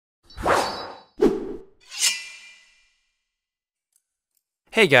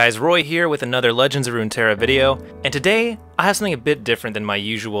Hey guys, Roy here with another Legends of Runeterra video, and today I have something a bit different than my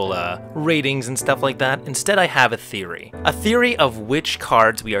usual ratings and stuff like that. Instead I have a theory. A theory of which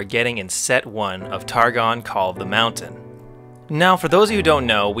cards we are getting in set 1 of Targon Call of the Mountain. Now for those of you who don't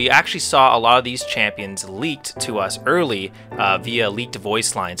know, we actually saw a lot of these champions leaked to us early via leaked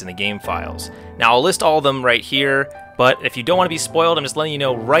voice lines in the game files. Now I'll list all of them right here, but if you don't want to be spoiled, I'm just letting you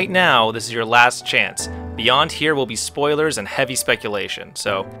know right now this is your last chance. Beyond here will be spoilers and heavy speculation,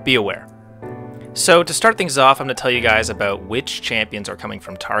 so be aware. So to start things off, I'm going to tell you guys about which champions are coming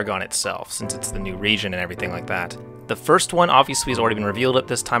from Targon itself, since it's the new region and everything like that. The first one obviously has already been revealed at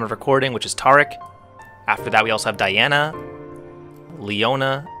this time of recording, which is Taric. After that we also have Diana,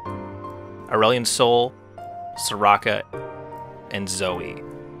 Leona, Aurelion Sol, Soraka, and Zoe.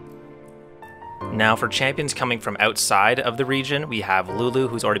 Now for champions coming from outside of the region, we have Lulu,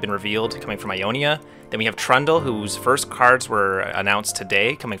 who's already been revealed, coming from Ionia. Then we have Trundle, whose first cards were announced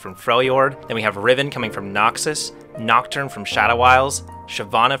today, coming from Freljord. Then we have Riven coming from Noxus, Nocturne from Shadow Isles,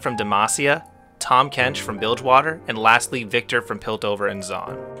 Shyvana from Demacia, Tahm Kench from Bilgewater, and lastly Victor from Piltover and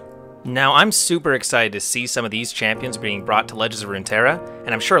Zaun. Now I'm super excited to see some of these champions being brought to Legends of Runeterra,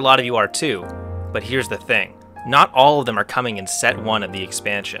 and I'm sure a lot of you are too. But here's the thing, not all of them are coming in set 1 of the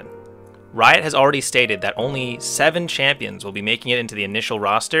expansion. Riot has already stated that only 7 champions will be making it into the initial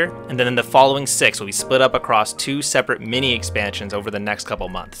roster, and then the following 6 will be split up across 2 separate mini expansions over the next couple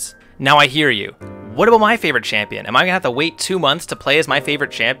months. Now I hear you. What about my favorite champion? Am I gonna have to wait 2 months to play as my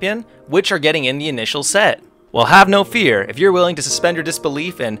favorite champion? Which are getting in the initial set? Well, have no fear. If you're willing to suspend your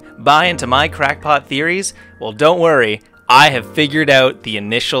disbelief and buy into my crackpot theories, well, don't worry. I have figured out the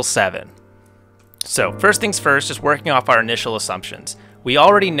initial 7. So, first things first, just working off our initial assumptions. We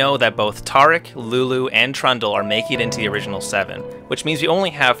already know that both Taric, Lulu, and Trundle are making it into the original 7, which means we only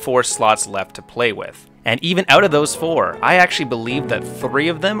have 4 slots left to play with. And even out of those 4, I actually believe that 3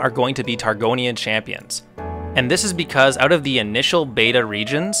 of them are going to be Targonian champions. And this is because out of the initial beta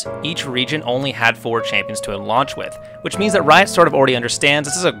regions, each region only had 4 champions to launch with, which means that Riot sort of already understands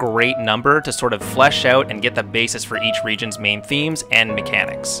this is a great number to sort of flesh out and get the basis for each region's main themes and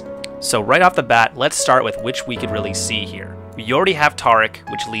mechanics. So right off the bat, let's start with which we could really see here. We already have Taric,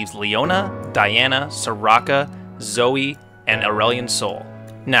 which leaves Leona, Diana, Soraka, Zoe, and Aurelion Sol.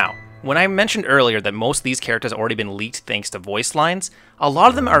 Now, when I mentioned earlier that most of these characters have already been leaked thanks to voice lines, a lot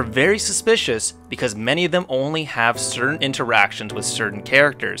of them are very suspicious because many of them only have certain interactions with certain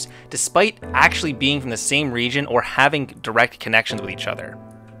characters, despite actually being from the same region or having direct connections with each other.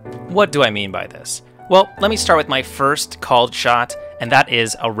 What do I mean by this? Well, let me start with my first called shot, and that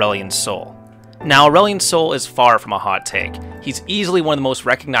is Aurelion Sol. Now, Aurelion Sol is far from a hot take. He's easily one of the most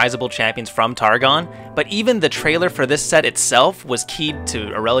recognizable champions from Targon, but even the trailer for this set itself was keyed to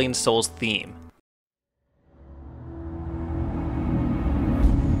Aurelion Sol's theme.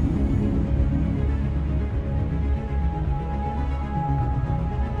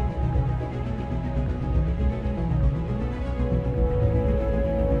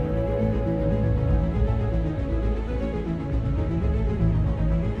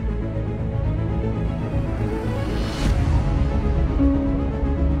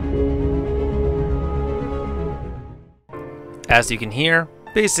 As you can hear,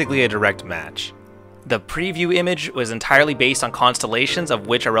 basically a direct match. The preview image was entirely based on constellations, of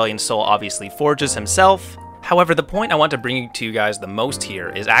which Aurelion Sol obviously forges himself. However, the point I want to bring to you guys the most here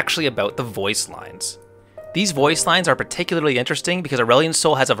is actually about the voice lines. These voice lines are particularly interesting because Aurelion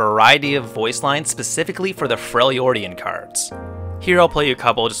Sol has a variety of voice lines specifically for the Freljordian cards. Here I'll play you a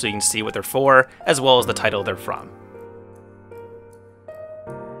couple just so you can see what they're for, as well as the title they're from.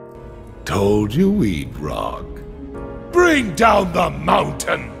 Told you we'd rock. Bring down the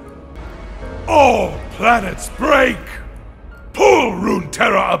mountain! All planets break! Pull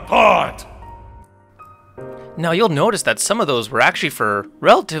Runeterra apart! Now you'll notice that some of those were actually for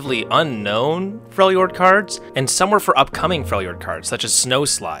relatively unknown Freljord cards, and some were for upcoming Freljord cards, such as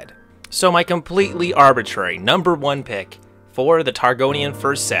Snowslide. So my completely arbitrary number 1 pick for the Targonian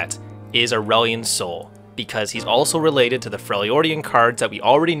first set is Aurelion Sol, because he's also related to the Freljordian cards that we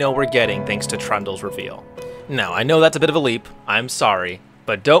already know we're getting thanks to Trundle's reveal. Now, I know that's a bit of a leap, I'm sorry,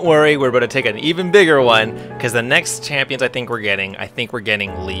 but don't worry, we're about to take an even bigger one, because the next champions I think we're getting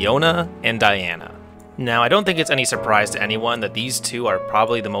Leona and Diana. Now, I don't think it's any surprise to anyone that these two are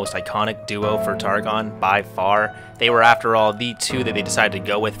probably the most iconic duo for Targon by far. They were, after all, the 2 that they decided to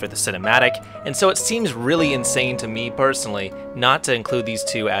go with for the cinematic, and so it seems really insane to me personally not to include these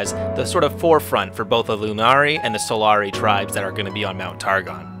 2 as the sort of forefront for both the Lunari and the Solari tribes that are going to be on Mount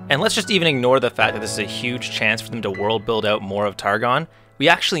Targon. And let's just even ignore the fact that this is a huge chance for them to world build out more of Targon. we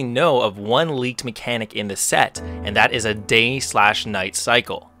actually know of one leaked mechanic in the set, and that is a day/night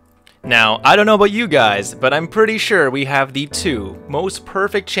cycle. Now, I don't know about you guys, but I'm pretty sure we have the two most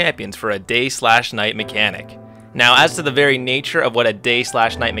perfect champions for a day/night mechanic. Now, as to the very nature of what a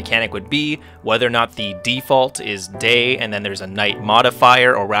day/night mechanic would be, whether or not the default is day and then there's a night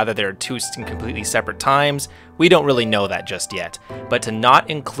modifier, or rather there are two completely separate times, we don't really know that just yet. But to not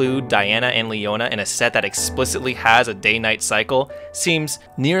include Diana and Leona in a set that explicitly has a day-night cycle seems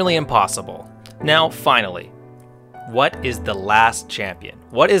nearly impossible. Now, finally, what is the last champion?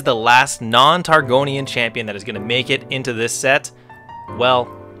 What is the last non-Targonian champion that is going to make it into this set? Well,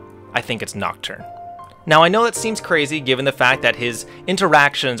 I think it's Nocturne. Now, I know that seems crazy given the fact that his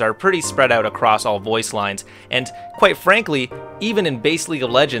interactions are pretty spread out across all voice lines, and quite frankly, even in base League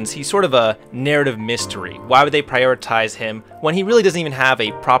of Legends, he's sort of a narrative mystery. Why would they prioritize him when he really doesn't even have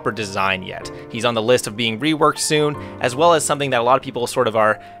a proper design yet? He's on the list of being reworked soon, as well as something that a lot of people sort of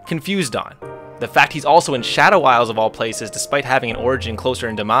are confused on. The fact he's also in Shadow Isles of all places, despite having an origin closer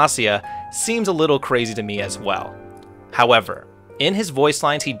in Demacia, seems a little crazy to me as well. However, in his voice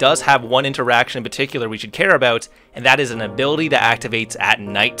lines, he does have one interaction in particular we should care about, and that is an ability that activates at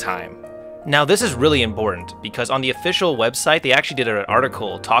nighttime. Now, this is really important, because on the official website, they actually did an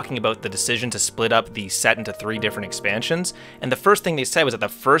article talking about the decision to split up the set into 3 different expansions, and the first thing they said was that the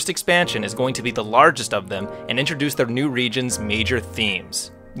first expansion is going to be the largest of them and introduce their new region's major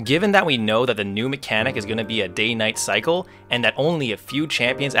themes. Given that we know that the new mechanic is going to be a day-night cycle, and that only a few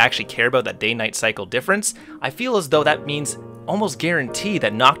champions actually care about that day-night cycle difference, I feel as though that means almost guarantee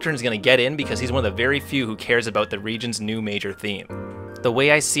that Nocturne's going to get in because he's one of the very few who cares about the region's new major theme. The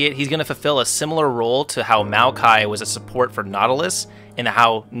way I see it, he's going to fulfill a similar role to how Maokai was a support for Nautilus, and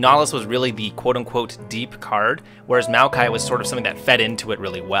how Nautilus was really the quote-unquote deep card, whereas Maokai was sort of something that fed into it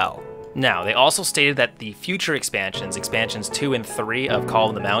really well. Now, they also stated that the future expansions, expansions 2 and 3 of Call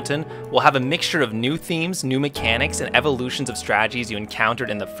of the Mountain, will have a mixture of new themes, new mechanics, and evolutions of strategies you encountered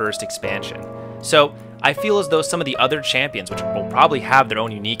in the first expansion. So, I feel as though some of the other champions, which will probably have their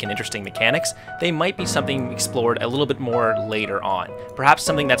own unique and interesting mechanics, they might be something explored a little bit more later on. Perhaps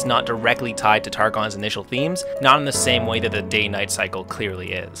something that's not directly tied to Targon's initial themes, not in the same way that the day-night cycle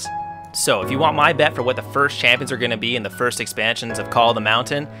clearly is. So, if you want my bet for what the first champions are going to be in the first expansions of Call of the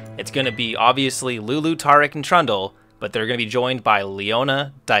Mountain, it's going to be obviously Lulu, Taric, and Trundle, but they're going to be joined by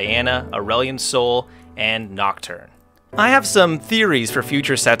Leona, Diana, Aurelion Sol, and Nocturne. I have some theories for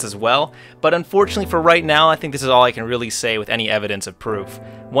future sets as well, but unfortunately for right now, I think this is all I can really say with any evidence of proof.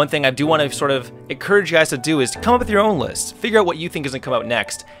 One thing I do want to sort of encourage you guys to do is to come up with your own lists, figure out what you think is going to come out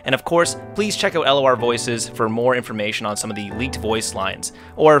next, and of course, please check out LOR Voices for more information on some of the leaked voice lines,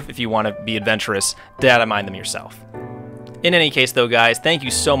 or if you want to be adventurous, data mine them yourself. In any case though, guys, thank you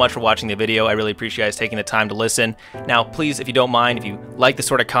so much for watching the video. I really appreciate you guys taking the time to listen. Now, please, if you don't mind, if you like this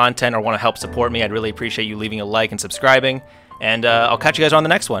sort of content or want to help support me, I'd really appreciate you leaving a like and subscribing. And I'll catch you guys on the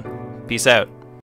next one. Peace out.